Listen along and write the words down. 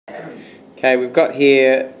Okay, we've got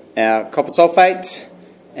here our copper sulfate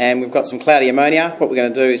and we've got some cloudy ammonia. What we're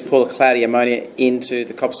going to do is pour the cloudy ammonia into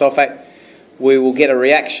the copper sulfate. We will get a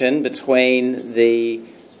reaction between the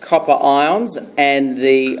copper ions and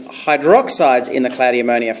the hydroxides in the cloudy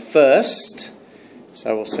ammonia first.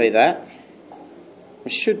 So we'll see that. We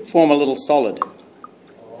should form a little solid.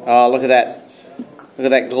 Oh, look at that. Look at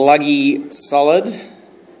that gluggy solid.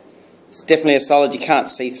 It's definitely a solid. You can't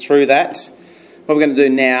see through that. What we're going to do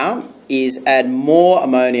now is add more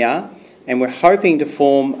ammonia, and we're hoping to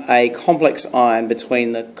form a complex ion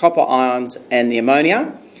between the copper ions and the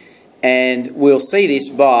ammonia, and we'll see this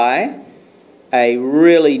by a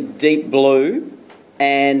really deep blue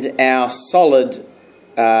and our solid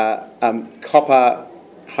copper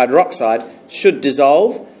hydroxide should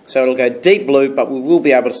dissolve, so it'll go deep blue, but we will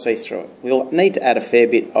be able to see through it. We'll need to add a fair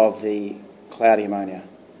bit of the cloudy ammonia.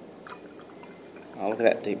 Oh, look at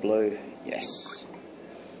that deep blue. Yes.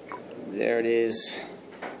 There it is.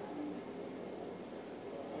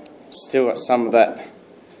 Still got some of that.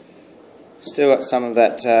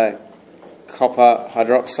 Copper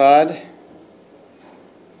hydroxide.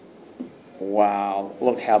 Wow!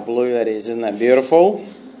 Look how blue that is. Isn't that beautiful?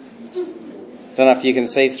 Don't know if you can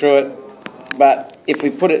see through it, but if we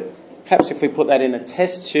put it, perhaps if we put that in a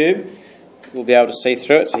test tube, we'll be able to see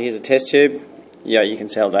through it. So here's a test tube. Yeah, you can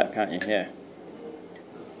tell that, can't you? Yeah.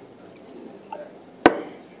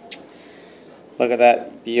 Look at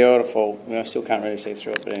that, beautiful. I still can't really see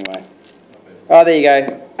through it, but anyway. Oh, there you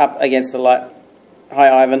go, up against the light.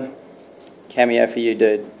 Hi, Ivan. Cameo for you,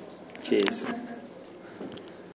 dude. Cheers.